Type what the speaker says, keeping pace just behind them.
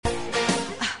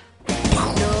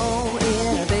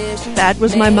That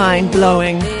was my mind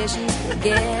blowing.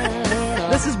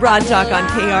 This is Broad Talk on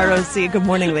KROC. Good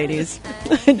morning, ladies.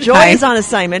 Joy Hi. is on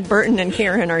assignment. Burton and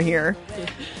Karen are here.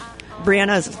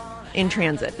 Brianna's in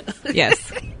transit.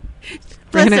 Yes.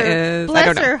 Bless Brianna her, is. I bless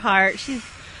don't know. her heart.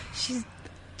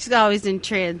 She's always in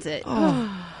transit.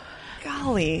 Oh,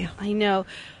 golly. I know.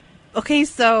 Okay,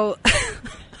 so,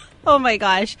 oh my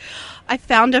gosh, I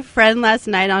found a friend last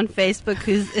night on Facebook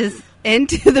who's is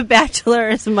into The Bachelor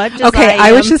as much as Okay, I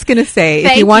I was am. just going to say, if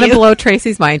Thank you want to you. blow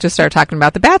Tracy's mind, just start talking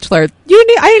about The Bachelor. I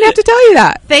didn't have to tell you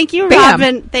that. Thank you, Bam.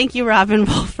 Robin. Thank you, Robin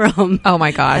Wolfram. Oh my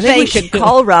I gosh. think we Thank should you.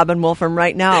 call Robin Wolfram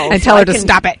right now. And so tell her I to can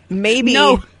stop it. Maybe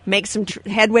No. make some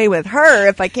headway with her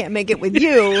if I can't make it with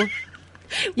you.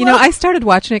 You know, I started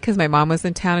watching it because my mom was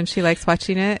in town and she likes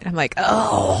watching it. I'm like,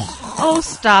 Oh,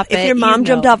 stop it. If your mom You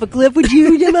jumped know. off a cliff, would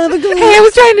you jump off a cliff? hey, I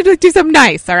was trying to do something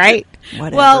nice, all right?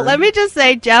 Whatever. Well, let me just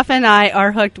say, Jeff and I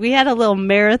are hooked. We had a little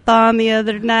marathon the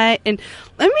other night, and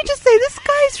let me just say, this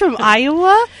guy's from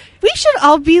Iowa. We should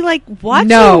all be like watching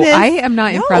No, this. I am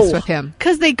not impressed with him.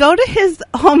 Because they go to his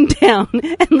hometown,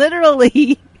 and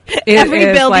literally every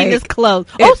is building like- is closed.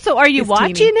 it Oh, so are you is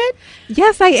watching teeny. it?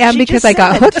 Yes, I am She because just I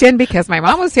got said. hooked in because my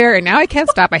mom was here and now I can't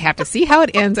stop. I have to see how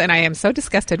it ends and I am so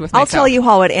disgusted with I'll myself. tell you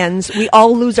how it ends. We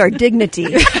all lose our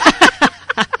dignity.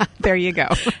 There you go.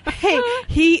 Hey,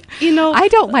 I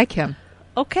don't like him.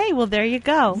 okay, well, there you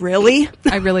go. Really?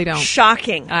 I really don't.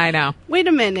 Shocking. I know. Wait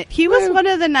a minute. He was one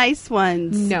of the nice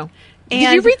ones. No. Did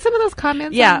And- you read some of those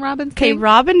comments Yeah. on Robin's Okay, thing?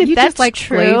 Robin, if you that's just like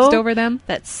true, glazed over them?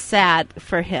 that's sad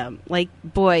for him. Like,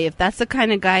 boy, if that's the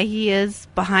kind of guy he is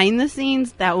behind the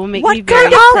scenes, that will make me What very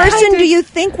kind of sad. person do you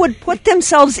think would put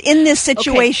themselves in this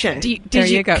situation? There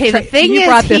you go. Okay, the thing you is,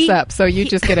 brought this up, so you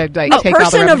just get to like A take all the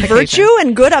person of ramifications. virtue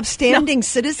and good upstanding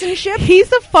citizenship? He's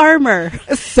a farmer.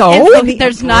 So, And so Give me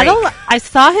there's a not a break. lot. I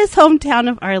saw his hometown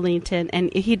of Arlington,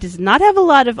 and he does not have a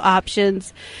lot of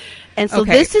options. And so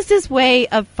Okay. this is his way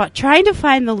of trying to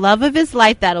find the love of his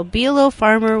life. That'll be a little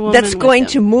farmer woman. That's with going him.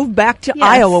 to move back to Yes.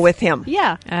 Iowa with him.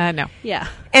 Yeah, no. yeah.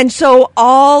 And so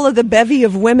all of the bevy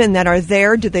of women that are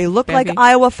there, do they look Bevy. like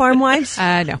Iowa farm wives?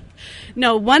 No.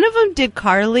 No, one of them did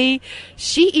Carly.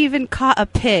 She even caught a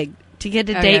pig to get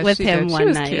a Oh, date yeah, with she him did. one She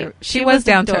was night. cute. She was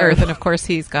down to adorable. earth, and of course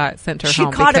he's sent her She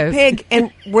home. caught a because- pig, and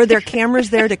were there cameras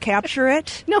there to capture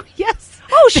it? No, yes.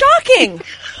 Oh, shocking!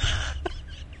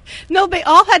 No, they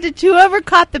all had to. Whoever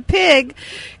caught the pig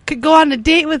could go on a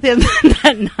date with him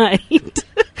that night.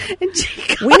 And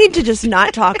she We need to just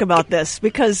not talk about this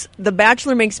because The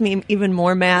Bachelor makes me even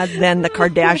more mad than the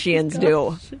Kardashians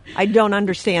do. I don't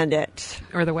understand it.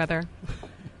 Or the weather.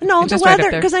 No, It's the just right up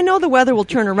weather, there. because I know the weather will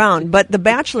turn around, but The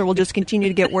Bachelor will just continue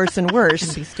to get worse and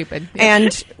worse. Be stupid.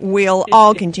 And we'll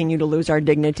all continue to lose our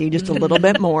dignity just a little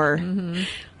bit more.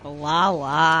 la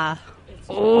la.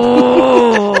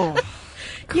 Oh,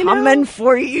 You know, coming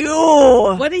for you.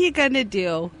 what are you gonna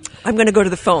do? I'm going to go to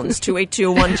the phones,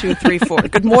 282-1234.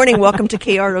 Good morning. Welcome to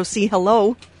KROC.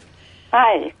 Hello.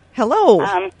 Hi. Hello.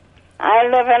 I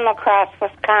live in La Crosse,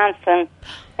 Wisconsin,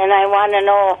 and I want to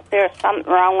know if there's something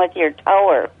wrong with your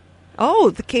tower.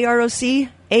 Oh, the KROC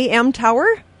AM tower?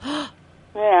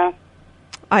 Yeah.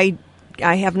 I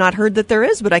have not heard that there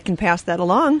is, but I can pass that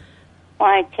along. Well,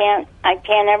 I can't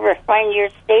ever find your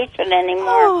station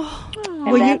anymore. And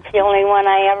Well, that's the only one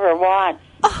I ever watched.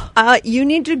 You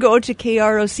need to go to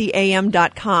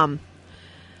krocam.com.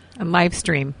 And live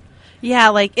stream. Yeah,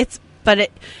 like it's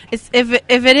if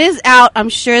it is out, I'm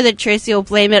sure that Tracy will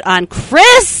blame it on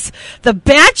Chris, the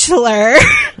Bachelor.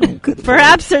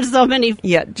 Perhaps there's so many.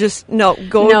 Yeah, just no.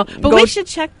 Go. No, but go, we should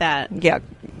check that. Yeah,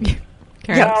 Karen,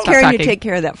 yeah. stop Karen, talking. you take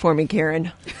care of that for me,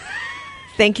 Karen.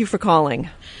 Thank you for calling.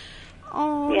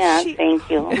 Oh, Yeah, thank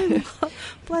you.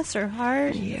 bless her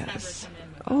heart. Yes.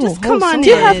 Oh, Just come on so Do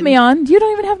you in. have me on? You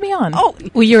don't even have me on. Oh,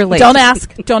 Well, you're late. Don't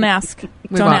ask. Don't ask.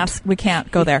 We Don't won't. ask. We can't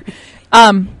go there.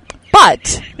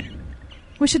 But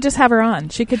we should just have her on.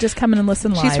 She could just come in and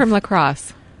listen live. She's from La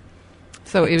Crosse.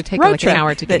 So it would take her Road like trip. an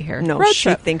hour to that, get here. No, Road she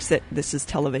trip. thinks that this is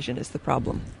television is the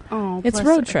problem oh, It's bless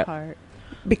road her trip. heart.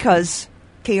 because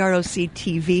KROC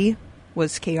TV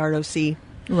was KROC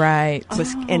Right.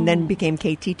 was, and then became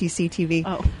KTTC TV.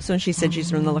 Oh. So she said she's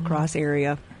from the La Crosse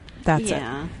area. That's it.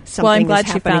 Yeah. Something Well, I'm is glad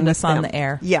she happening found with us on them. the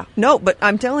air. Yeah. No, but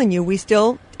I'm telling you, we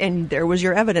still, and there was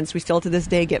your evidence, we still to this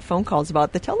day get phone calls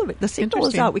about the television. The signal is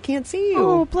Interesting. out. We can't see you.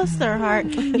 Oh, bless their heart.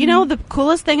 You know, the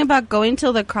coolest thing about going to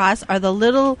La Crosse are the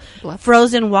little Bluff.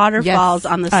 frozen waterfalls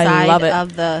Yes. on the I side love it.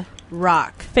 of the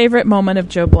rock. Favorite moment of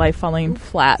Joe Bly falling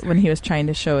flat when he was trying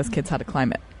to show his kids how to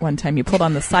climb it. One time he pulled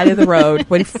on the side of the road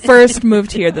when he first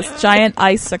moved here, this giant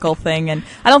icicle thing, and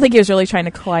I don't think he was really trying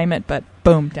to climb it, but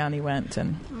boom, down he went.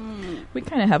 And we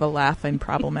kind of have a laughing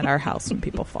problem at our house when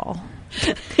people fall.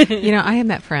 You know, I am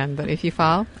that friend that if you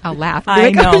fall, I'll laugh. I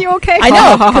Like, know. Are you okay? I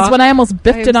know, because when I almost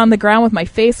biffed it on the ground with my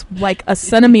face like a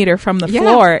centimeter from the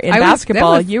floor in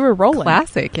basketball, you were rolling.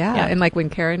 Classic, yeah. Yeah. And like when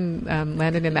Karen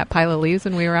landed in that pile of leaves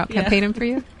when we were out campaigning for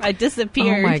you. I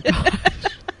disappeared. Oh my gosh.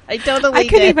 I totally I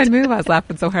couldn't did. even move. I was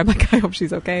laughing so hard. I'm like, I hope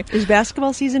she's okay. Is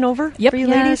basketball season over Yep. for you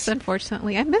Yes, ladies?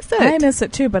 unfortunately. I miss it. I miss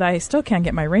it too, but I still can't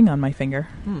get my ring on my finger.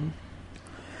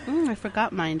 I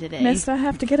forgot mine today. Missed, I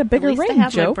have to get a bigger At least ring, I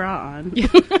have Joe. my bra on.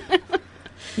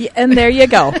 Yeah, and there you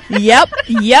go. Yep.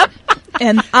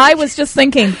 And I was just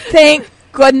thinking, thank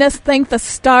goodness, thank the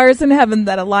stars in heaven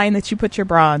that align that you put your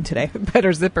bra on today.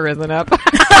 Better zipper isn't up.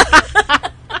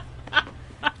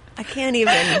 I can't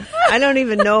even. I don't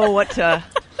even know what to.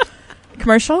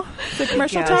 Commercial? Is it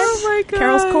commercial Yes. time? Oh my gosh.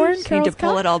 Carol's Corn? Need to Carol's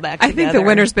pull Cup? it all back I together. think the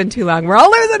winter's been too long. We're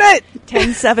all losing it.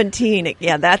 10:17.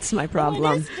 Yeah, that's my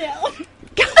problem.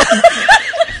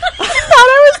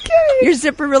 Your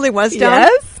zipper really was down?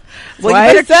 Yes. Well, Why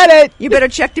you I better, said it. you better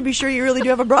check to be sure you really do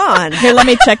have a bra on. Here, let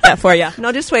me check that for you.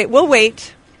 No, just wait. We'll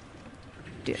wait.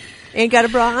 Ain't got a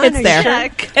bra on? It's Are you there. sure?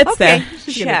 It's Okay. there.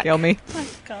 She's going to Check. kill me.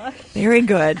 Very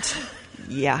good.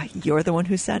 Yeah, you're the one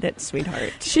who said it,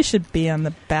 sweetheart. She should be on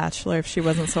The Bachelor if she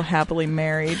wasn't so happily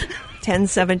married.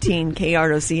 1017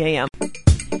 KROC AM.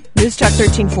 News Talk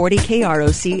 1340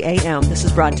 KROC AM. This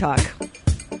is Broad Talk.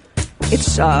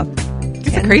 It's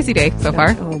It's a crazy day so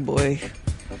far. Oh boy.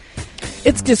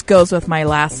 It just goes with my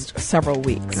last several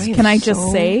weeks. I am Can I just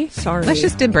so say, sorry. Let's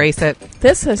just embrace it.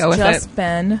 this has Go with just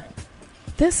been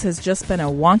a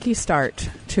wonky start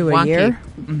to a Wonky. year.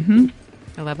 Mm-hmm.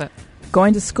 I love it.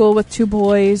 Going to school with two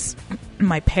boys,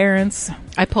 my parents.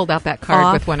 I pulled out that card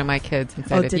Off. with one of my kids and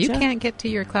said, Oh, if did you ya? can't get to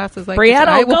your classes like Brianna this,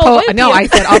 I will will go pull. with No, you. I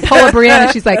said, I'll pull a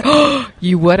Brianna. She's like, oh,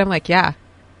 you would? I'm like, yeah.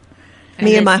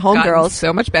 Me and my it's gotten homegirls.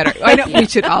 so much better. I know we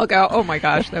should all go. Oh my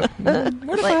gosh,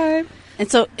 mortified. And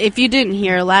so, if you didn't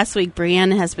hear, last week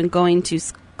Brianna has been going to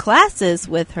classes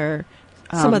with her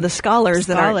Some of the scholars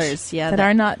that aren't. that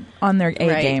are not on their A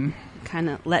Right. game. kind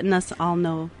of letting us all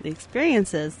know the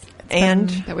experiences. And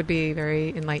That would be very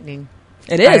enlightening.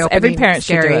 It is. Every Eye-opening, parent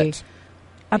should do scary. it.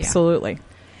 Absolutely.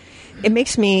 it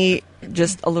makes me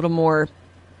just a little more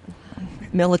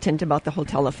militant about the whole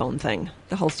telephone thing,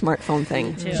 the whole smartphone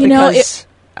thing. You know, Because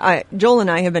Joel and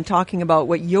I have been talking about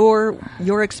what your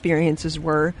experiences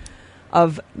were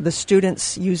of the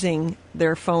students using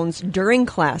their phones during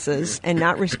classes and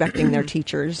not respecting their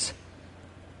teachers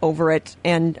over it.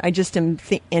 And I just am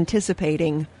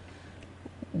anticipating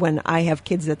when I have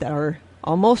kids that are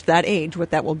almost that age,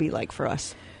 what that will be like for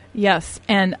us. Yes,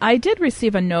 and I did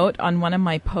receive a note on one of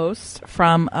my posts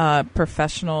from a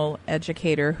professional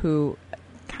educator who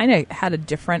kind of had a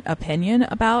different opinion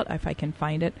about, if I can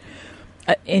find it,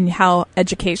 in how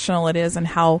educational it is and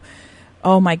how,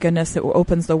 oh my goodness, it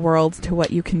opens the world to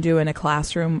what you can do in a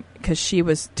classroom, because she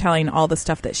was telling all the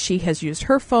stuff that she has used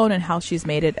her phone and how she's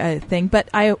made it a thing. But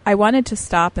I wanted to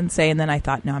stop and say, and then I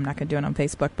thought, no, I'm not going to do it on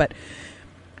Facebook, but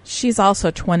she's also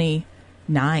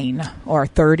 29 or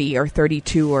 30 or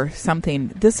 32 or something.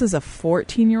 This is a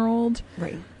 14-year-old.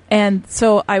 Right. And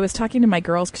so I was talking to my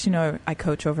girls, because, you know, I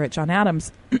coach over at John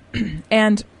Adams,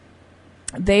 and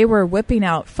they were whipping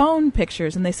out phone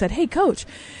pictures, and they said, hey, Coach,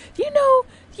 you know,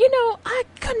 I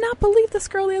could not believe this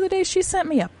girl the other day. She sent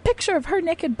me a picture of her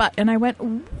naked butt. And I went,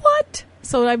 what?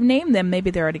 So I've named them.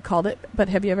 Maybe they already called it. But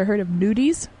have you ever heard of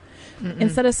nudies?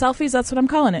 Instead of selfies, that's what I'm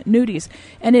calling it, nudies.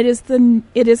 And it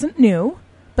isn't new,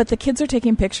 but the kids are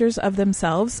taking pictures of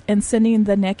themselves and sending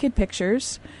the naked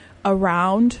pictures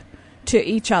around to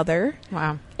each other.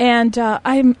 Wow. And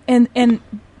and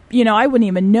you know, I wouldn't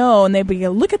even know, and they'd be,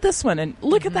 look at this one and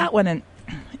look at that one,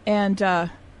 and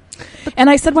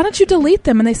I said, why don't you delete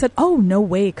them? And they said, oh, no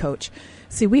way, Coach.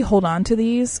 See, we hold on to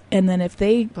these, and then if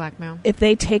they Blackmail.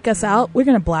 take us out, we're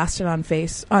going to blast it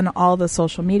on all the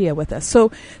social media with us.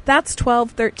 So that's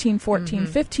 12, 13, 14,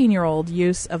 15-year-old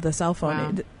use of the cell phone.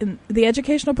 Wow. And the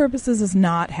educational purposes is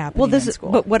not happening Well, in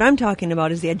school. but what I'm talking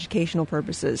about is the educational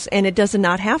purposes, and it does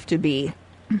not have to be.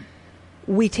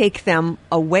 We take them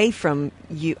away from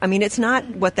you. I mean, it's not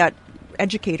what that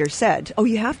educator said. Oh,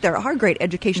 there are great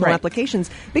educational Right.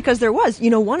 applications, because there was. You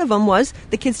know, one of them was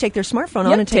the kids take their smartphone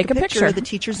Yep, on and take a picture picture. of the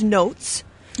teacher's notes,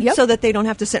 Yep. so that they don't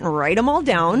have to sit and write them all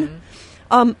down.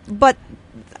 But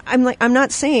I'm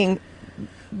not saying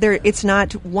it's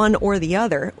not one or the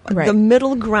other. Right. The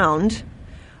middle ground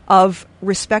of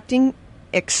expecting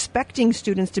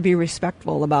students to be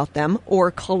respectful about them,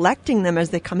 or collecting them as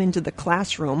they come into the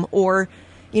classroom, or,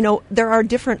 you know, there are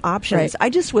different options. Right. I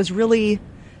just was really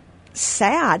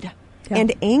sad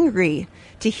and angry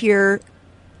to hear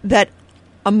that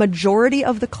a majority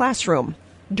of the classroom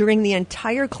during the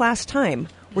entire class time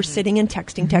were sitting and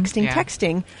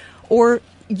texting, or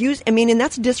and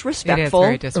that's disrespectful,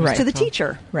 very disrespectful to the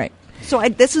teacher. Right. So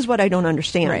this is what I don't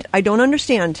understand. Right. I don't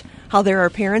understand how there are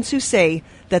parents who say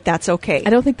that that's okay. I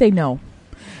don't think they know.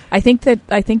 I think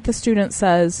the student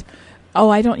says, "Oh,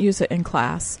 I don't use it in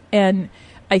class," and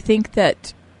I think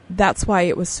that's why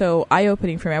it was so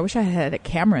eye-opening for me. I wish I had a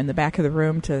camera in the back of the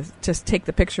room to just take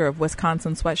the picture of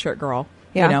Wisconsin sweatshirt girl.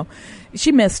 Yeah. You know,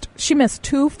 she missed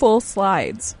 2 full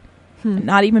slides,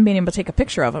 not even being able to take a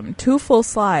picture of them. 2 full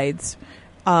slides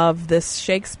of this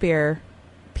Shakespeare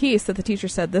piece that the teacher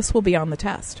said this will be on the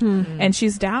test, and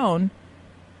she's down,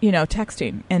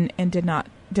 texting and did not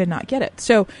get it.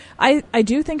 So I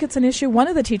do think it's an issue. One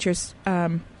of the teachers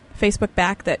Facebook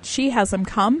back that she has them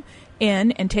come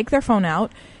in and take their phone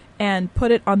out and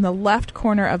put it on the left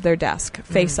corner of their desk,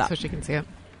 face up. So she can see it.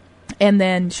 And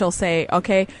then she'll say,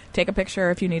 okay, take a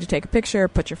picture. If you need to take a picture,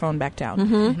 put your phone back down.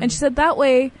 And she said that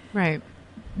way, Right.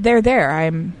 they're there.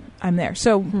 I'm there.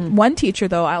 So one teacher,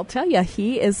 though, I'll tell you,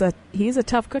 he's a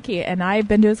tough cookie. And I've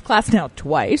been to his class now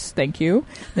twice. Thank you,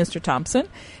 Mr. Thompson.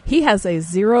 He has a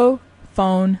 0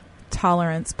 phone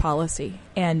tolerance policy.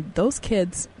 And those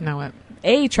kids... Know it.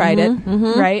 tried it,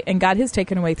 right, and got his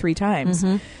taken away 3 times.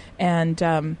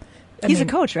 And He's a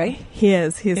coach, right? He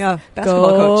is. He's basketball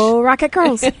go coach. Rocket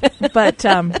Girls. But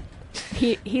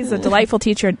he's a delightful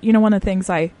teacher. One of the things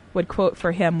I would quote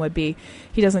for him would be,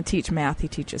 he doesn't teach math, he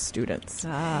teaches students.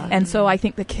 And so I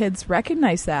think the kids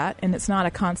recognize that, and it's not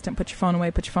a constant put your phone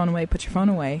away, put your phone away, put your phone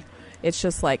away. It's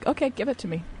just like, okay, give it to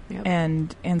me. Yep.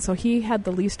 And so he had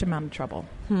the least amount of trouble.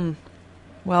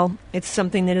 Well, it's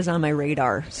something that is on my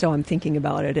radar, so I'm thinking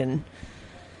about it and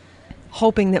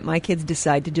hoping that my kids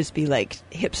decide to just be like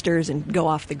hipsters and go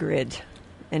off the grid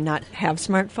and not have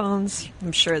smartphones.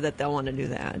 I'm sure that they'll want to do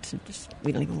that.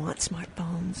 We don't even want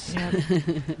smartphones.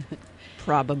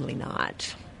 Probably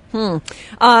not.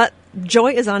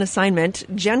 Joy is on assignment.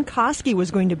 Jen Koski was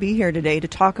going to be here today to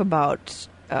talk about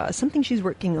something she's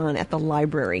working on at the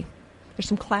library. There's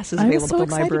some classes available I was so at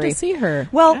the library. excited to see her.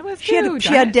 Well, she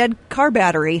had dead car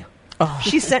battery. Oh.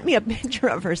 She sent me a picture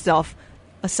of herself.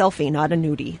 A selfie, not a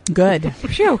nudie. Good.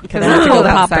 Phew. Because that's cold cold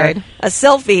outside. A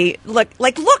selfie. Look,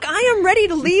 I am ready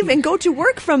to leave and go to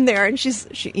work from there. And she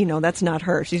that's not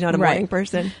her. She's not a morning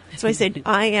person. So I said,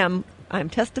 I'm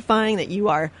testifying that you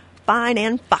are fine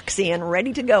and foxy and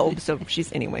ready to go. So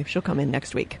she'll come in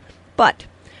next week. But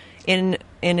in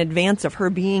advance of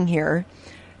her being here,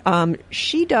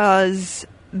 she does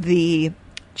the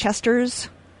Chester's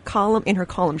column. In her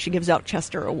column, she gives out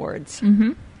Chester Awards.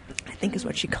 I think is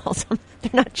what she calls them.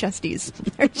 They're not Chesties.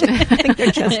 I think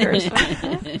they're Chesters.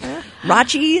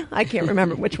 Rachi, I can't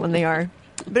remember which one they are.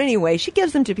 But anyway, she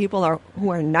gives them to people who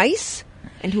are nice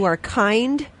and who are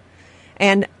kind.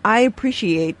 And I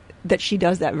appreciate that she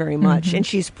does that very much. And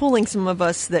she's pulling some of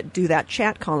us that do that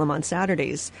chat column on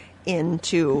Saturdays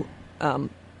into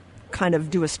kind of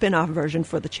do a spin-off version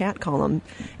for the chat column.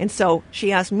 And so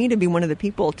she asked me to be one of the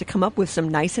people to come up with some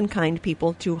nice and kind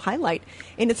people to highlight.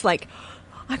 And it's like,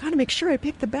 I got to make sure I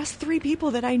pick the best 3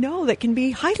 people that I know that can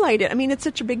be highlighted. I mean, it's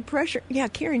such a big pressure. Yeah,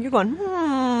 Karen, you're going,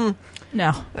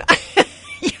 No.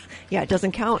 Yeah, it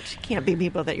doesn't count. You can't be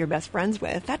people that you're best friends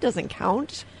with. That doesn't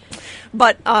count.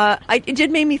 But it did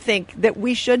make me think that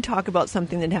we should talk about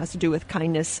something that has to do with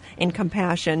kindness and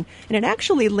compassion. And it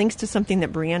actually links to something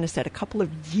that Brianna said a couple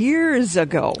of years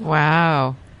ago.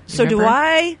 Wow. So do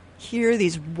I hear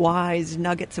these wise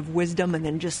nuggets of wisdom and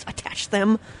then just attach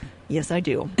them? Yes, I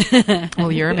do.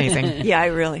 Well, you're amazing. Yeah,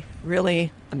 really,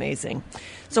 really amazing.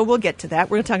 So we'll get to that.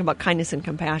 We're going to talk about kindness and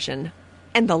compassion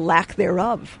and the lack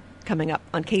thereof coming up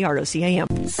on KROC AM.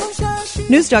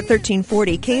 Newstalk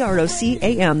 1340, KROC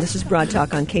AM. This is Broad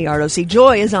Talk on KROC.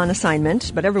 Joy is on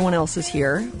assignment, but everyone else is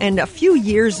here. And a few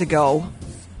years ago,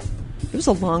 it was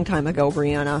a long time ago,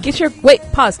 Brianna.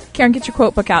 Pause. Karen, get your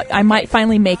quote book out. I might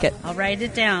finally make it. I'll write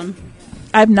it down.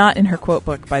 I'm not in her quote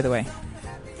book, by the way.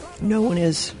 No one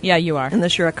is. Yeah, you are.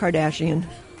 Unless you're a Kardashian.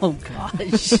 Oh,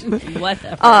 gosh.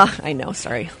 Whatever. I know,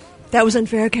 sorry. That was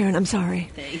unfair, Karen. I'm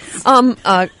sorry. Thanks.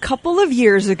 A couple of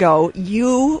years ago,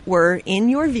 you were in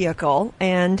your vehicle,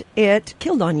 and it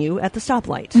killed on you at the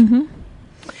stoplight.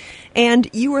 And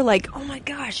you were like, oh, my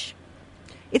gosh,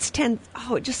 it's 10.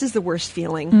 Oh, it just is the worst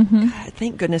feeling. God,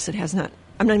 thank goodness it has not.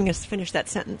 I'm not even going to finish that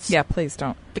sentence. Yeah, please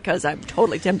don't. Because I'm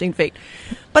totally tempting fate.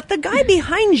 But the guy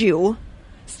behind you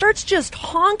starts just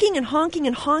honking and honking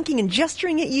and honking and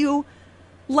gesturing at you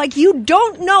like you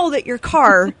don't know that your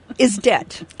car is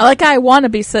dead. Like I want to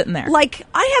be sitting there. Like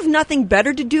I have nothing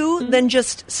better to do than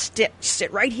just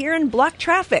sit right here and block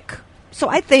traffic. So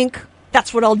I think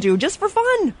that's what I'll do just for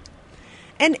fun.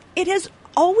 And it has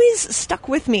always stuck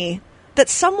with me that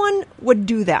someone would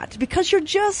do that because you're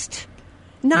just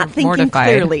not You're thinking mortified.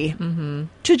 clearly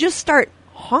to just start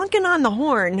honking on the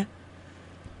horn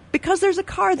because there's a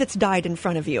car that's died in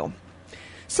front of you.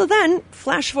 So then,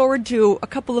 flash forward to a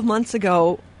couple of months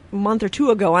ago, a month or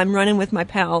two ago, I'm running with my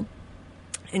pal,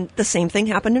 and the same thing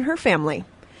happened in her family.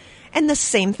 And the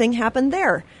same thing happened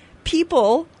there.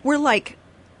 People were like,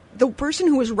 the person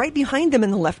who was right behind them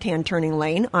in the left-hand turning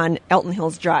lane on Elton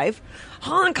Hills Drive,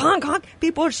 honk, honk, honk.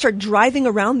 People would start driving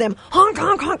around them, honk,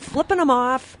 honk, honk, flipping them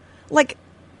off. Like,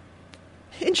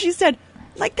 and she said,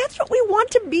 like, that's what we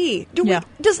want to be.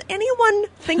 Does anyone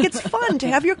think it's fun to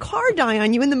have your car die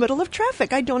on you in the middle of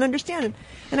traffic? I don't understand.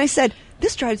 And I said,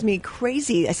 this drives me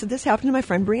crazy. I said, this happened to my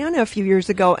friend Brianna a few years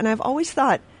ago, and I've always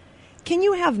thought, can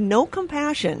you have no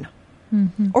compassion?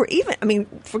 Or even, I mean,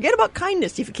 forget about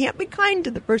kindness. If you can't be kind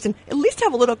to the person, at least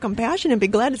have a little compassion and be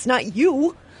glad it's not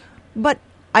you. But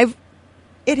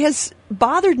it has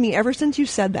bothered me ever since you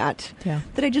said that. Yeah.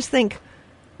 That I just think,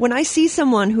 when I see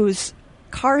someone whose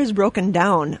car is broken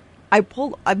down,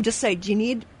 I'm just say, do you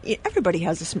need, everybody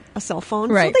has a cell phone,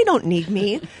 so Right. they don't need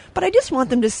me. But I just want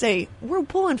them to say, we're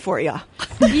pulling for you.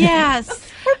 Yes.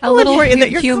 A little for you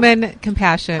that you're human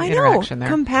compassion I interaction know,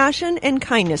 there. compassion and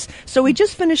kindness. So we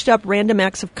just finished up Random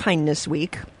Acts of Kindness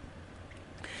Week,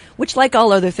 which, like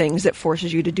all other things, it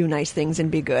forces you to do nice things and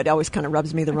be good. It always kind of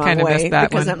rubs me the wrong kind of way missed that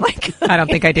because one. I'm like, I don't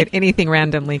think I did anything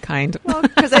randomly kind. well,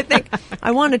 because I think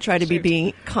I want to try to be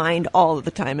being kind all of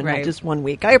the time and Right. not just one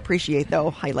week. I appreciate,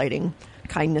 though, highlighting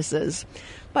kindnesses.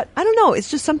 But I don't know.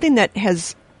 It's just something that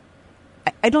has,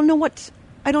 I don't know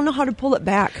how to pull it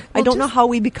back. I Well, don't know just- how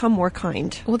we become more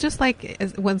kind. Well, just like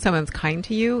when someone's kind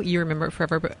to you, you remember it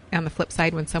forever. But on the flip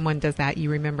side, when someone does that, you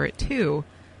remember it too.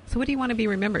 So what do you want to be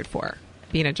remembered for?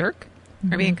 Being a jerk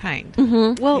or being kind?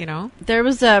 Well, You know? there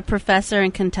was a professor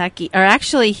in Kentucky, or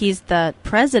actually he's the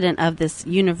president of this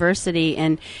university,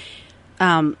 and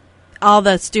all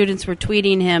the students were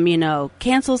tweeting him,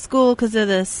 cancel school because of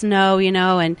the snow,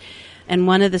 and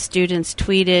one of the students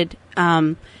tweeted,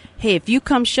 hey, if you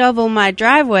come shovel my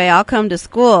driveway, I'll come to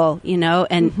school,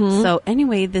 and so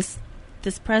anyway, this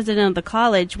president of the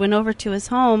college went over to his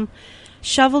home,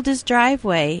 shoveled his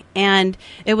driveway, and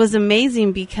it was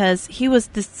amazing because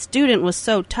the student was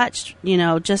so touched,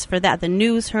 just for that. The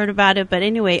news heard about it, but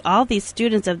anyway, all these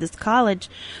students of this college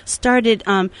started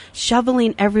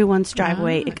shoveling everyone's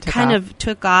driveway. It kind of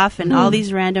took off, and all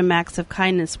these random acts of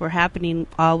kindness were happening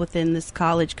all within this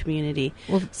college community.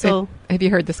 Well, So- have you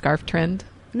heard the scarf trend?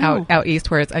 No. Out east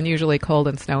where it's unusually cold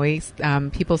and snowy,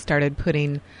 people started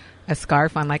putting a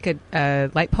scarf on like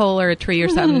a light pole or a tree or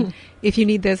something. If you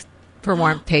need this for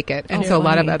warmth, take it. And so a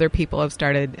lot of other people have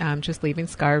started just leaving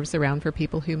scarves around for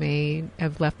people who may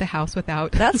have left the house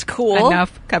without That's cool.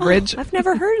 enough coverage. I've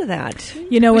never heard of that. Was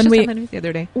just on the news the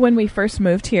other day. When we first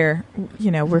moved here,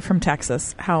 we're from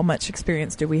Texas. How much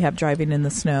experience do we have driving in the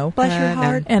snow? Bless your none.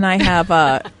 heart. And I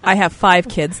have 5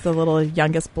 kids. The little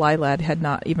youngest Bly lad had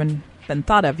not even been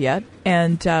thought of yet.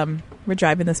 And we're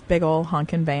driving this big old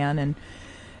honking van,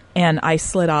 and I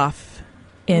slid off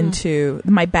into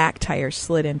my back tire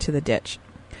slid into the ditch.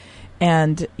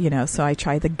 And, so I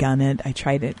tried to gun it. I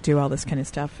tried to do all this kind of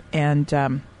stuff. And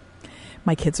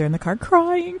my kids are in the car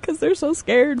crying because they're so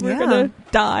scared we're going to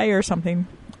die or something.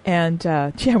 And,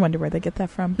 I wonder where they get that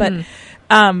from. But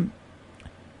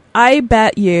I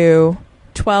bet you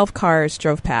 12 cars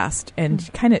drove past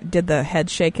and kind of did the head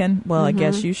shaking. Well, I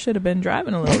guess you should have been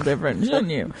driving a little different, shouldn't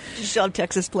you? You still have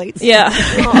Texas plates. Yeah.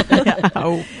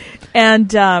 Oh,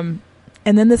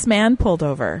 And then this man pulled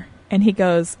over, and he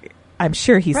goes, I'm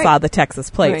sure he saw the Texas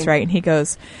plates, right? And he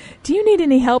goes, do you need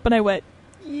any help? And I went,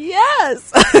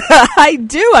 yes, I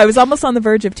do. I was almost on the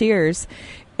verge of tears.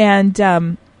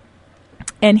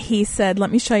 And he said, let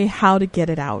me show you how to get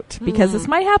it out, because this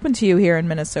might happen to you here in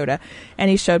Minnesota. And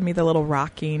he showed me the little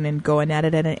rocking and going at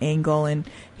it at an angle, and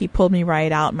he pulled me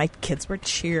right out. My kids were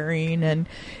cheering, and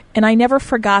I never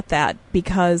forgot that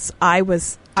because I you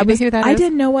know who that is?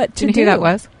 didn't know what to do. Do you know who that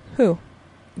was? Who?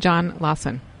 John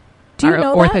Lawson. Do you our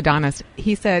know that? orthodontist.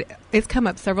 He said it's come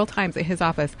up several times at his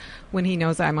office when he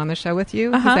knows I'm on the show with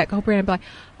you. Uh-huh. He's like, oh, Brandon Bly,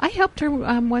 I helped her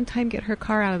one time get her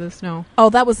car out of the snow. Oh,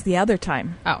 that was the other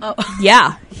time. Oh,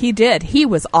 Yeah, he did. He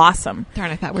was awesome. darn!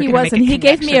 I thought we He were going was, to and make a he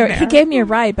gave me connection he there. gave me a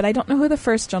ride, but I don't know who the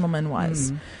first gentleman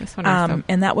was. This one also.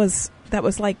 And that was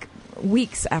like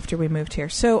weeks after we moved here.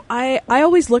 So I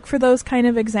always look for those kind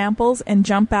of examples and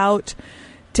jump out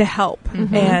to help.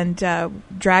 And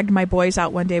dragged my boys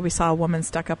out one day. We saw a woman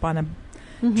stuck up on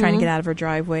trying to get out of her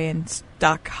driveway and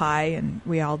stuck high, and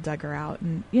we all dug her out.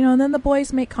 And and then the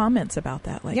boys make comments about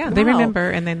that, like, Yeah. They wow, remember,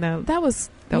 and then they'll that was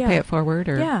pay it forward,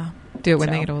 or yeah. do it when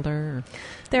So, they get older.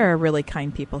 There are really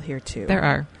kind people here, too. There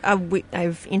are.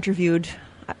 I've interviewed,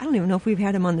 I don't even know if we've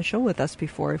had him on the show with us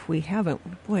before. If we haven't,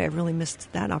 boy, I really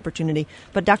missed that opportunity.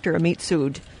 But Dr. Amit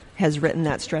Sood has written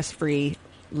that stress-free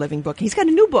living book. He's got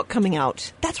a new book coming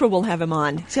out. That's where we'll have him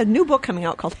on. He's got a new book coming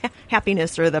out called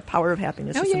Happiness, or The Power of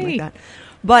Happiness, or something yay. like that.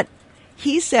 But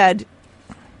he said,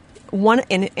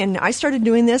 and I started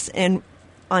doing this, and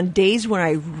on days when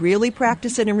I really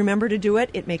practice it and remember to do it,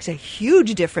 it makes a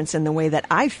huge difference in the way that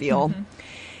I feel,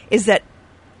 is that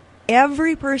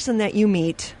every person that you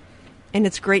meet, and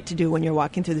it's great to do when you're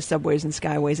walking through the subways and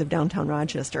skyways of downtown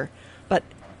Rochester, but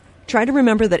try to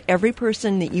remember that every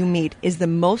person that you meet is the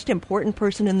most important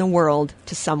person in the world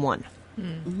to someone.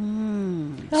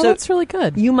 Oh, So that's really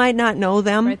good. You might not know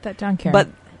them. Write that down, Karen. But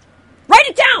write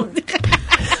it down!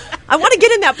 I want to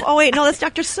get in that. Oh, wait, no, that's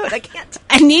Dr. Sood. I can't.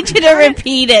 I need you to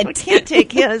repeat I it. can't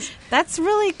take his. That's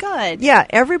really good. Yeah,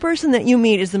 every person that you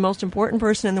meet is the most important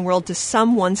person in the world to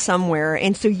someone somewhere.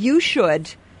 And so you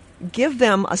should give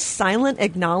them a silent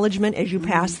acknowledgement as you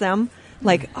pass them.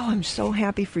 Like, oh, I'm so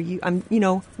happy for you.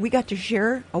 We got to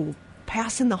share a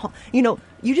pass in the hall.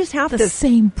 You just have the to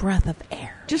same breath of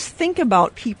air. just think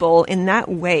about people in that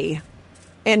way.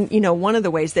 And, one of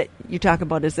the ways that you talk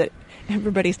about is that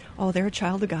everybody's, oh, they're a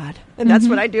child of God. And that's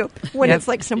what I do. When Yep. it's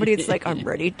like somebody, it's like, I'm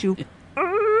ready to,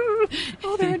 oh,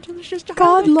 they're a delicious child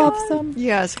God of loves them.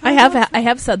 Yes. I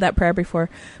have said that prayer before.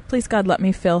 Please, God, let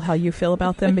me feel how you feel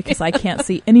about them, because I can't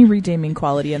see any redeeming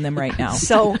quality in them right now.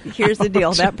 So here's the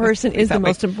deal. That person is the Exactly.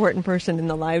 most important person in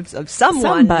the lives of someone.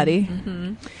 Somebody.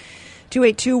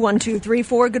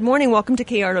 282-1234. Good morning. Welcome to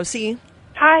KROC.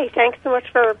 Hi, thanks so much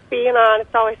for being on.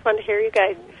 It's always fun to hear you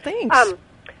guys. Thanks.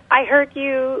 I heard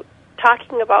you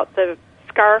talking about the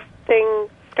scarves being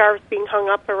hung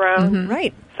up around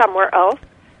Right. somewhere else.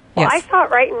 Well, Yes. I saw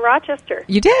it right in Rochester.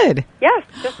 You did. Yes,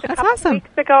 just a That's couple awesome. weeks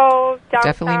ago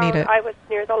downtown. Definitely need it. I was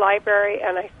near the library,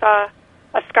 and I saw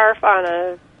a scarf on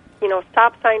a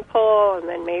stop sign pole, and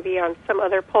then maybe on some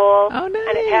other pole. Oh, nice.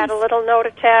 And it had a little note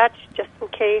attached, just in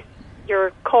case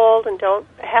you're cold and don't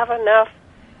have enough.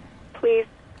 Please,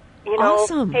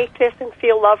 Awesome. take this and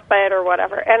feel loved by it or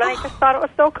whatever. And I just thought it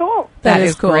was so cool. That is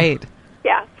is cool. great.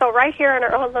 Yeah, so right here in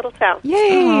our own little town. Yay.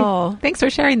 Oh. Thanks for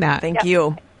sharing that. Thank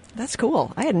you. That's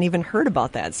cool. I hadn't even heard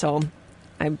about that. So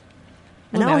Well,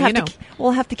 now now you know.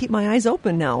 we'll have to keep my eyes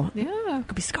open now. Yeah.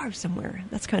 Could be scarves somewhere.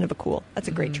 That's kind of that's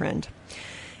a great trend.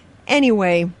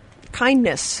 Anyway,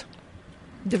 kindness.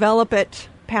 Develop it,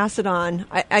 pass it on.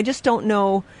 I just don't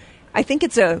know. I think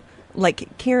it's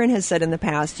like Karen has said in the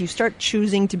past, you start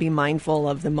choosing to be mindful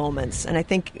of the moments. And I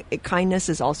think kindness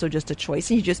is also just a choice.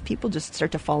 And people just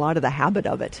start to fall out of the habit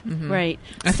of it. Right.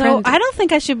 A So friend- I don't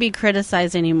think I should be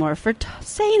criticized anymore for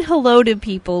saying hello to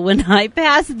people when I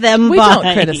pass them We by.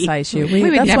 don't criticize you. We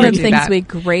would That's never one of the do things that. we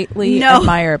greatly No.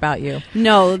 admire about you.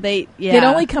 No, yeah. It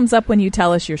only comes up when you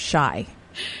tell us you're shy.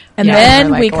 And Yeah,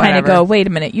 then we're we like, kind of whatever. go, wait a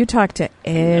minute, you talk to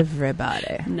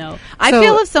everybody. No. I So-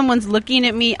 feel if someone's looking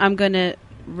at me, I'm going to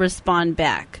respond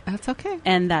back. That's okay.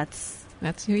 And that's...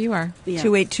 That's who you are. Yeah.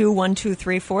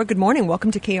 282-1234. Good morning.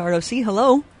 Welcome to KROC.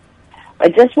 Hello. I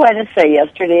just wanted to say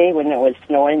yesterday when it was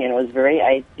snowing and it was very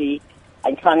icy,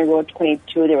 on County Road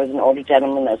 22, there was an older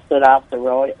gentleman that stood off the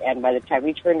road, and by the time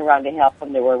we turned around to help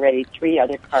him, there were already 3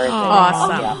 other cars.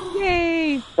 Awesome. Yeah.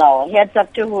 Yay. So heads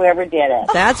up to whoever did it.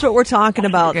 That's what we're talking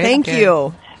about. Good, Thank good.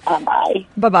 you. Bye.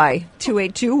 Bye-bye.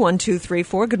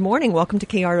 282-1234. Good morning. Welcome to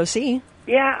KROC.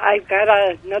 Yeah, I've got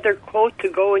another quote to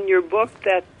go in your book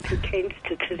that pertains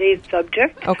to today's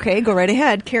subject. Okay, go right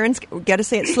ahead. Karen's got to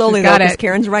say it slowly, She's though, got because it.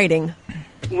 Karen's writing.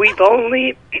 We've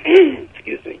only,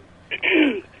 excuse me,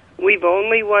 we've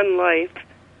only one life.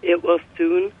 It will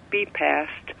soon be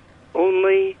past.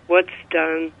 Only what's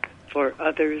done for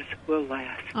others will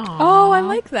last. Oh, I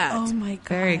like that. Oh, my God.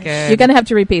 Very good. You're going to have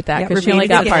to repeat that Yeah, because she repeat only it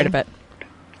got again. part of it.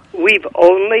 We've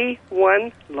only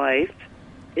one life.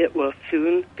 It will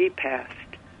soon be past.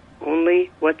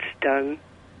 Only what's done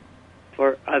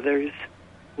for others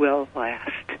will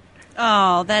last.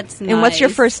 Oh, that's nice. And what's your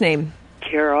first name?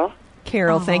 Carol?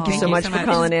 Carol, thank you so much for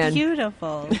calling in.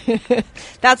 Beautiful.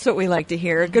 That's what we like to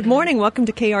hear. Good morning. Welcome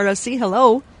to KROC.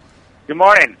 Hello. Good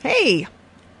morning. Hey.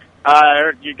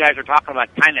 You guys are talking about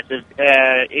kindness. Has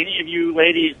any of you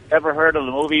ladies ever heard of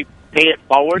the movie Pay It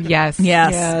Forward? Yes.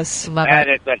 Yes. Love And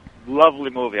it. it's a lovely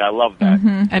movie. I love that.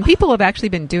 And people have actually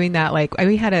been doing that. Like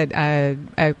we had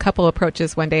a couple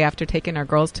approaches one day after taking our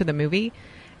girls to the movie,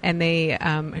 and they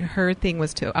her thing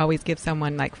was to always give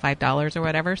someone like $5 or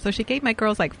whatever. So she gave my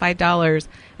girls like $5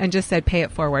 and just said, "Pay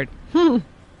it forward."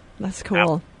 That's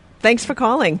cool. Thanks for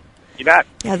calling. You bet.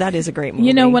 Yeah, that is a great movie.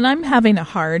 You know, when I'm having a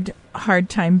hard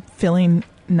time feeling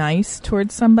nice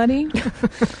towards somebody,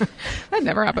 That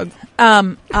never happens.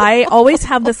 I always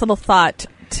have this little thought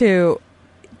to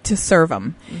serve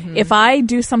them. If I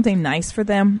do something nice for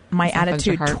them, my Softens your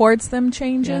attitude heart. towards them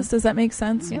changes. Does that make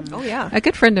sense? Oh, yeah. A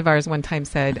good friend of ours one time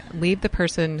said, leave the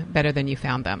person better than you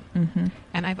found them.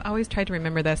 And I've always tried to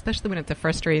remember that, especially when it's a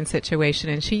frustrating situation.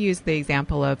 And she used the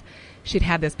example of she'd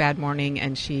had this bad morning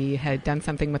and she had done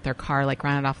something with their car, like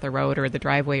ran it off the road or the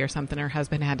driveway or something. Her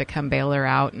husband had to come bail her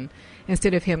out. And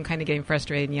instead of him kind of getting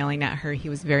frustrated and yelling at her, he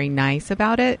was very nice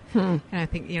about it. And I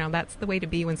think, that's the way to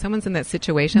be when someone's in that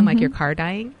situation, like your car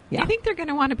dying. Yeah. I think they're going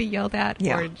to want to be yelled at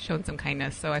Yeah. or shown some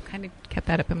kindness. So I've kind of kept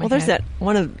that up in my Well, head. there's that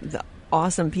one of the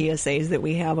awesome PSAs that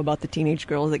we have about the teenage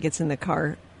girl that gets in the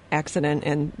car accident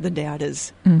and the dad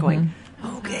is going,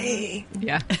 okay.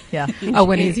 Yeah. Yeah. Oh,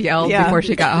 when he's yelled Yeah. before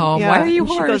she got home. Yeah. Why are you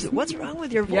She hoarse? goes, what's wrong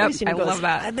with your voice? Yep, And he I goes, love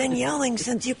that. I've been yelling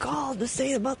since you called to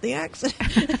say about the accident.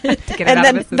 To get it And out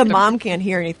then of the the system. mom can't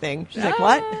hear anything. She's like,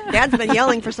 what? Dad's been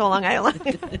yelling for so long.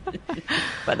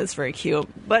 But it's very cute.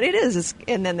 But it is.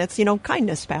 And then that's,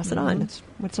 kindness. Pass it on. That's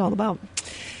what it's all about.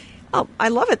 Oh, I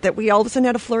love it that we all of a sudden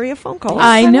had a flurry of phone calls.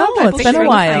 I know. love that. It's been a Sharing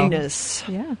while. Kindness.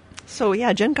 Yeah. So,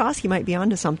 yeah, Jen Koski might be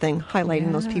onto something,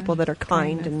 highlighting those people that are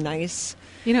kind and nice.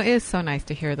 It is so nice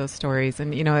to hear those stories.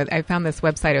 And, I found this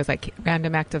website. It was like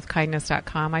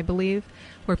randomactofkindness.com, I believe,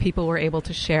 where people were able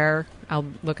to share. I'll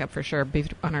look up for sure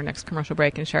on our next commercial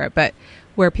break and share it. But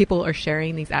where people are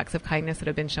sharing these acts of kindness that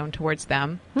have been shown towards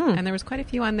them. And there was quite a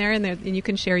few on there. And you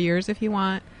can share yours if you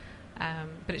want.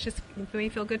 But it's just made me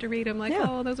feel good to read them. Like,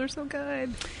 oh, those are so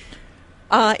good.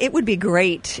 It would be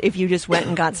great if you just went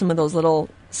and got some of those little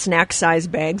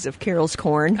snack-sized bags of Carol's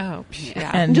corn. Oh,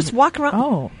 yeah. And just walk around.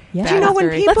 Oh, yeah. Do you know when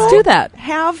very people Let's do that.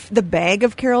 have the bag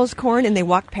of Carol's corn and they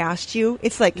walk past you?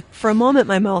 It's like, for a moment,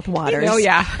 my mouth waters. Oh,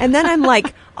 yeah. And then I'm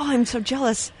like, oh, I'm so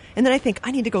jealous. And then I think,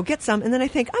 I need to go get some. And then I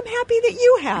think, I'm happy that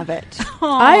you have it.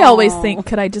 I always think,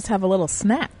 could I just have a little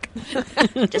snack?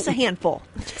 Just a handful.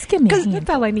 Just give me a handful. That's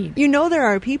all I need. There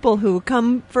are people who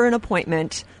come for an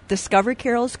appointment, discover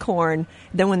Carol's corn,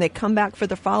 then when they come back for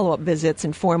the follow-up visits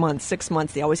in 4 months, 6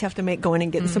 months, they always have to go in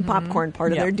and get some popcorn,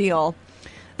 part of Yep. their deal.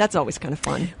 That's always kind of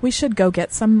fun. We should go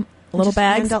get some little Just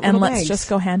hand bags out and little let's bags. just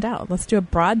go hand out. Let's do a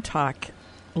broad talk,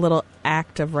 little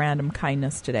act of random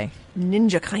kindness today.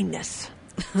 Ninja Kindness,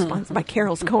 sponsored by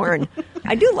Carol's Corn.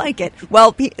 I do like it.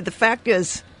 Well, the fact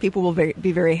is, people will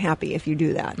be very happy if you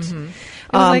do that.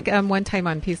 It was like one time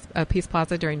on Peace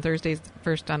Plaza during Thursdays,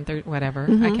 first on whatever.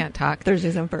 I can't talk.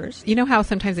 Thursdays and first. You know how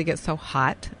sometimes it gets so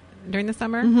hot during the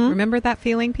summer? Remember that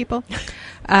feeling, people?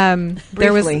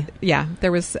 There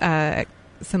was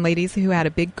some ladies who had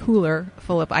a big cooler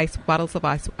full of bottles of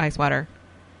ice water,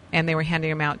 and they were handing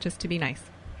them out just to be nice.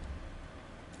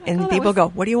 And people go,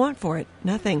 what do you want for it?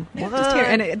 Nothing. Just here.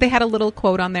 And they had a little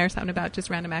quote on there, something about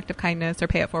just random act of kindness or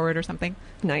pay it forward or something.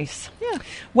 Nice. Yeah.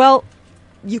 Well,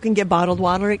 you can get bottled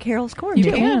water at Carol's Corn, You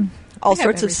too. can. All They have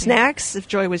sorts of everything. snacks. If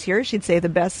Joy was here, she'd say the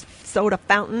best soda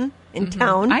fountain in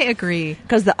town. I agree.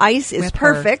 Because the ice is With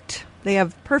her. perfect. They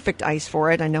have perfect ice for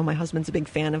it. I know my husband's a big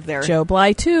fan of their Joe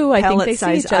Bly, too. I think they see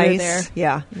pellet-sized each other ice. there.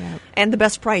 Yeah. Yeah. And the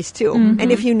best price, too.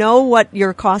 And if you know what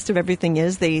your cost of everything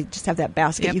is, they just have that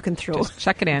basket Yep. you can throw. Just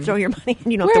chuck it in. Throw your money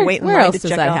and you don't have to wait in Where line else to does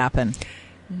check that out. happen?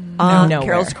 Carol's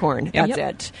Nowhere. Corn. Yep.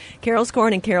 That's it. Carol's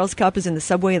Corn and Carol's Cup is in the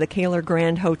subway of the Kaler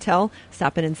Grand Hotel.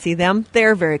 Stop in and see them.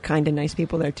 They're very kind and nice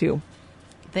people there, too.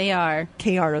 They are.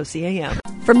 KROCAM.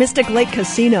 For Mystic Lake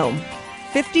Casino,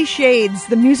 50 Shades,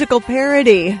 the musical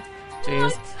parody.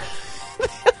 Jeez.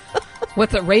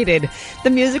 What's it rated? The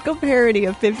musical parody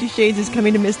of 50 Shades is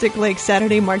coming to Mystic Lake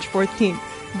Saturday, March 14th.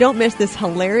 Don't miss this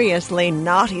hilariously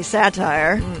naughty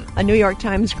satire. A New York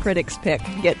Times critic's pick.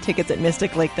 Get tickets at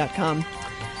mysticlake.com.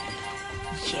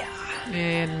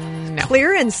 Yeah. No.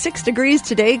 Clear and 6 degrees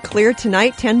today. Clear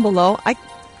tonight, 10 below. I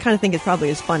kind of think it probably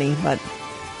is funny, but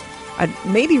I'd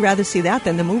maybe rather see that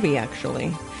than the movie,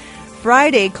 actually.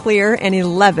 Friday, clear and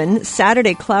 11.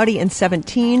 Saturday, cloudy and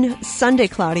 17. Sunday,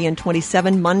 cloudy and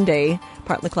 27. Monday,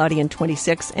 partly cloudy and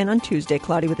 26. And on Tuesday,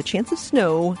 cloudy with a chance of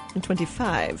snow and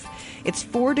 25. It's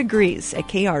 4 degrees at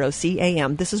KROC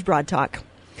AM. This is Broad Talk.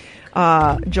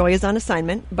 Joy is on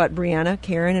assignment, but Brianna,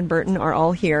 Karen, and Burton are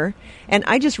all here. And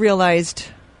I just realized...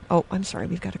 Oh, I'm sorry.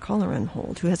 We've got a caller on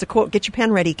hold who has a quote. Get your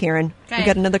pen ready, Karen. Okay. We've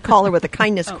got another caller with a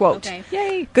kindness quote. Okay.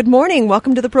 Yay. Good morning.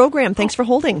 Welcome to the program. Thanks for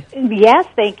holding. Yes,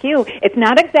 thank you. It's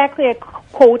not exactly a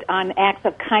quote on acts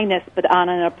of kindness, but on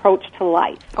an approach to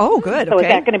life. Oh, good. So Okay. is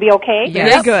that going to be okay?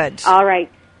 Yes. Very good. All right.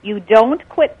 You don't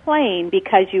quit playing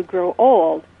because you grow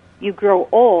old. you grow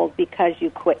old because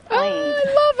you quit playing.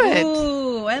 I love it.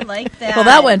 Ooh, I like that. Well,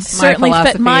 that one certainly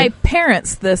fit philosophy. my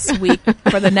parents this week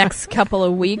for the next couple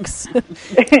of weeks.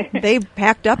 They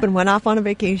packed up and went off on a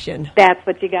vacation. That's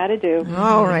what you got to do.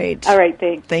 All right. All right,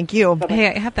 thanks. Thank you.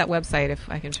 Hey, I have that website if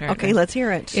I can share it. Okay, let's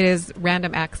hear it. It is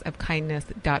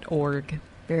randomactsofkindness.org.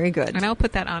 Very good. And I'll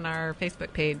put that on our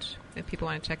Facebook page if people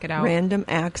want to check it out.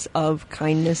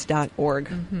 randomactsofkindness.org.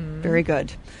 Very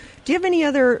good. Do you have any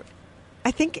other...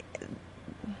 I think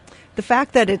the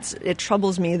fact that it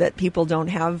troubles me that people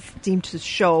don't seem to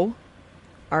show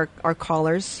our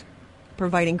callers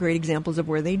providing great examples of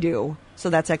where they do. So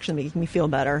that's actually making me feel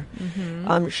better.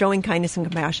 Showing kindness and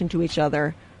compassion to each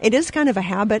other. It is kind of a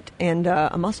habit and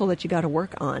a muscle that you got to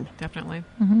work on. Definitely.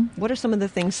 What are some of the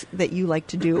things that you like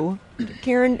to do?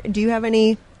 Karen, do you have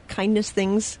any kindness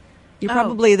things? You're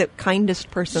probably the kindest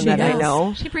person that I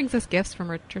know. She brings us gifts from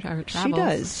her travels. She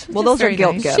does. Well, those are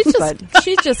guilt gifts.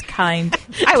 She's just kind.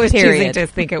 I was choosing Period. to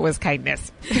think it was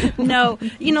kindness. No,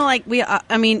 like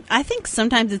I think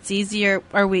sometimes it's easier,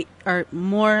 or we are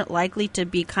more likely to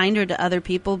be kinder to other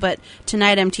people. But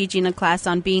tonight I'm teaching a class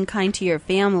on being kind to your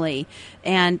family.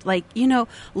 And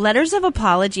letters of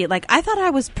apology. Like, I thought I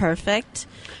was perfect.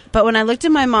 But when I looked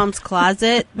in my mom's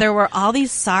closet, there were all these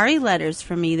sorry letters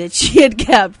for me that she had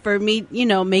kept for me,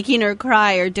 making her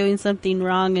cry or doing something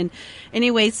wrong. And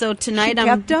anyway, so tonight she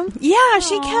kept them? Yeah,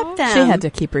 she kept them. She had to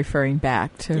keep referring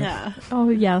back to. Yeah. Oh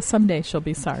yeah, someday she'll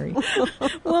be sorry.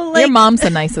 Well, your mom's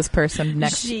the nicest person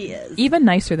next. She is. Even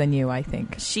nicer than you, I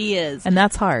think. She is. And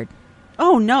that's hard.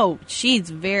 Oh no, she's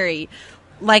very.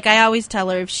 Like, I always tell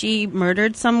her, if she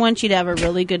murdered someone, she'd have a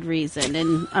really good reason.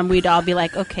 And we'd all be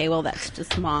like, okay, well, that's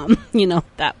just Mom.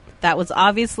 That was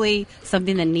obviously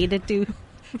something that needed to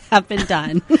have been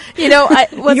done.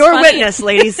 Your witness,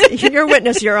 ladies. Your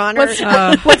witness, Your Honor.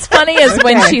 What's funny is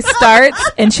when she starts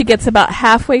and she gets about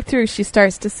halfway through, she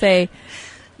starts to say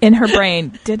in her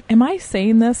brain, am I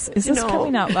saying this? Is this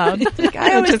coming out loud?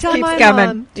 I always tell my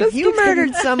mom, if you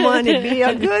murdered someone, it'd be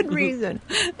a good reason.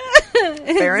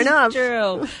 Fair enough.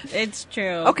 It's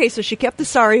true. Okay, so she kept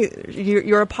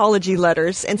your apology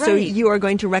letters, and so you are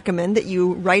going to recommend that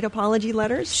you write apology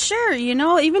letters? Sure,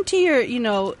 even to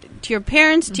your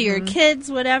parents, to your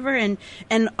kids, whatever, and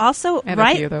also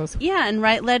write a few of those. Yeah, and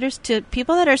write letters to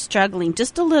people that are struggling.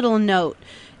 Just a little note.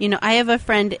 I have a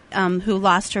friend who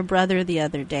lost her brother the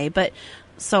other day,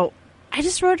 so I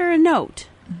just wrote her a note,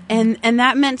 and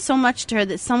that meant so much to her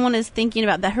that someone is thinking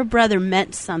about that her brother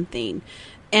meant something.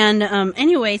 And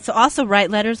anyway, so also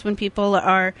write letters when people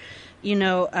are,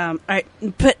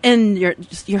 put in your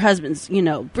husband's,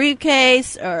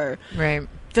 briefcase or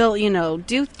fill,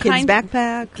 do kids'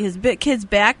 backpack, kids'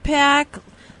 backpack,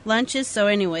 lunches. So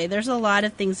anyway, there's a lot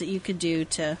of things that you could do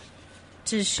to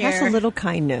share. That's a little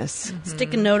kindness.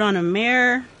 Stick a note on a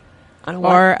mirror.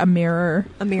 Or a mirror.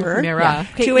 A mirror. Yeah.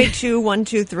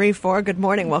 282-1234. Good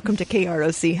morning. Welcome to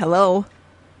KROC. Hello.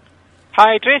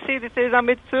 Hi, Tracy. This is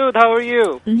Amit Sood. How are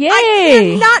you? Yay!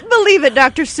 I cannot believe it,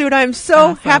 Dr. Sood. I'm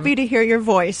so happy to hear your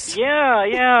voice.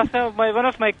 Yeah. So one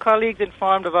of my colleagues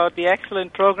informed about the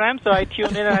excellent program, so I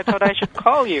tuned in and I thought I should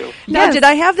call you. Now, did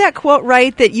I have that quote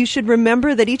right, that you should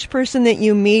remember that each person that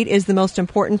you meet is the most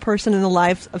important person in the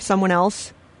life of someone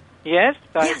else? Yes,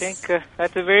 I think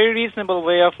that's a very reasonable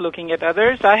way of looking at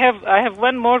others. I have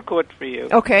one more quote for you.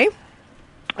 Okay.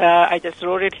 I just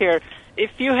wrote it here.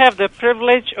 If you have the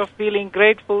privilege of feeling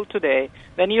grateful today,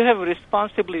 then you have a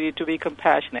responsibility to be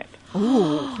compassionate.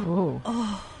 Ooh.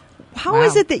 How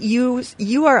is it that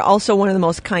you are also one of the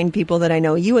most kind people that I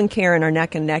know? You and Karen are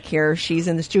neck and neck here. She's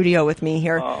in the studio with me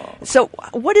here. Oh. So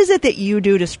what is it that you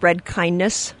do to spread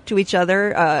kindness to each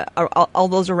other, all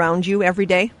those around you every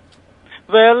day?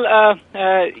 Well,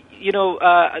 I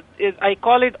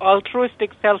call it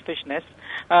altruistic selfishness.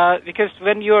 Because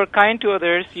when you are kind to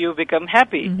others, you become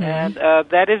happy, and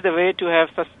that is the way to have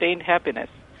sustained happiness.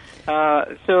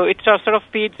 So it sort of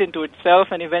feeds into itself,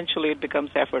 and eventually it becomes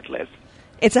effortless.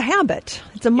 It's a habit.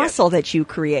 It's a muscle that you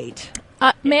create.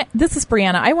 This is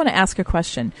Brianna. I want to ask a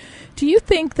question. Do you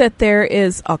think that there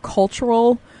is a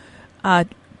cultural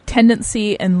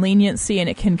tendency and leniency, and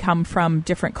it can come from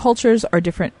different cultures or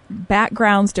different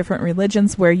backgrounds, different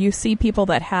religions, where you see people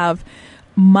that have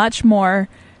much more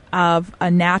of a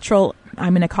natural,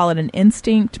 I'm going to call it an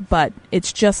instinct, but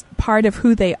it's just part of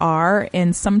who they are.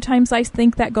 And sometimes I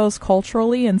think that goes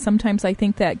culturally, and sometimes I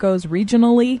think that goes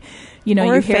regionally. Or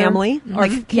your family.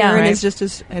 Like Karen is just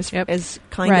as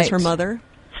kind as her mother.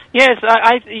 Yes,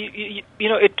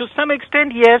 to some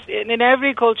extent, yes. In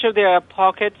every culture there are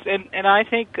pockets, and I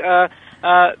think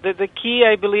the key,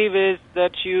 I believe, is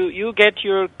that you get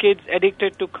your kids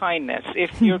addicted to kindness.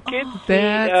 If your kids if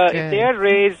they are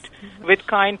raised with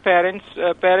kind parents,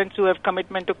 parents who have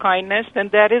commitment to kindness, then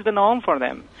that is the norm for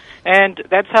them. And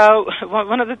that's how,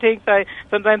 one of the things I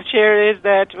sometimes share is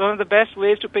that one of the best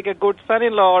ways to pick a good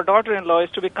son-in-law or daughter-in-law is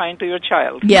to be kind to your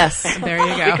child. Yes, there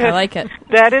you go. I like it.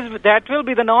 That will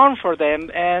be the norm for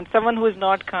them, and someone who is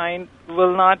not kind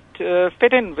will not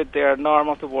fit in with their norm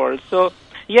of the world. So,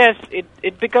 yes,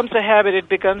 it becomes a habit. It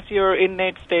becomes your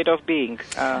innate state of being.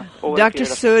 Dr.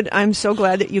 Sood, I'm so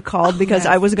glad that you called because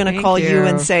I was going to call you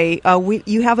and say,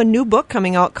 you have a new book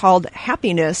coming out called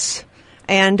Happiness.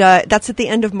 And that's at the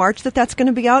end of March that's going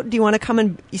to be out. Do you want to come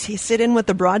and sit in with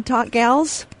the Broad Talk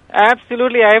gals?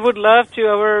 Absolutely, I would love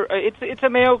to. It's a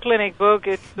Mayo Clinic book.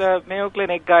 It's the Mayo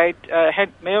Clinic guide,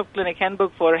 Mayo Clinic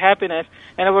handbook for happiness.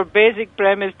 And our basic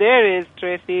premise there is,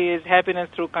 Tracy, is happiness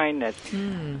through kindness.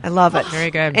 I love it.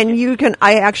 Very good. And you can.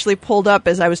 I actually pulled up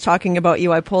as I was talking about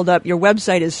you. I pulled up your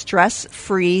website is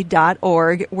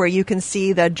stressfree.org, where you can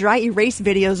see the dry erase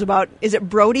videos about. Is it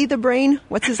Brody the Brain?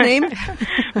 What's his name?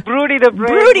 Broody the Brain.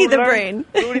 Broody the Brain.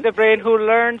 Broody the Brain, who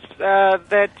learns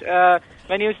that.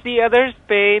 When you see others'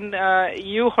 pain,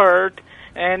 you hurt,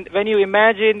 and when you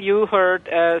imagine you hurt,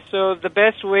 so the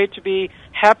best way to be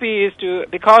happy is to,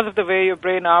 because of the way your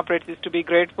brain operates, is to be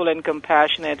grateful and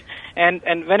compassionate. And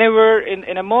whenever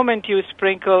in a moment you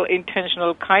sprinkle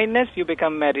intentional kindness, you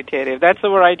become meditative. That's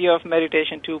our idea of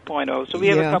meditation 2.0. So we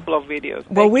have a couple of videos.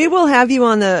 Well, we will have you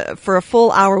on for a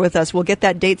full hour with us. We'll get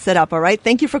that date set up, all right?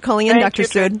 Thank you for calling in, Dr.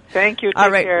 Sood. Thank you.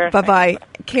 All right. Care. Bye-bye.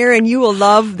 Karen, you will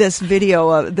love this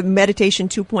video, the Meditation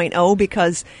 2.0,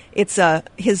 because it's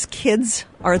his kids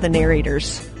are the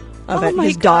narrators of it.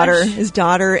 His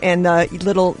daughter, and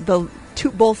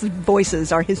both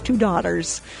voices are his two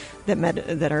daughters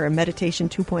that are a Meditation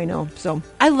 2.0. So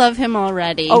I love him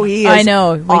already. Oh, he is. I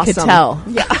know. We awesome. could tell.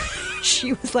 Yeah.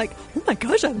 She was like, "Oh my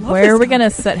gosh, I love this." Where are we going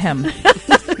to set him?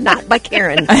 Not by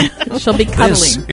Karen. She'll be cuddling.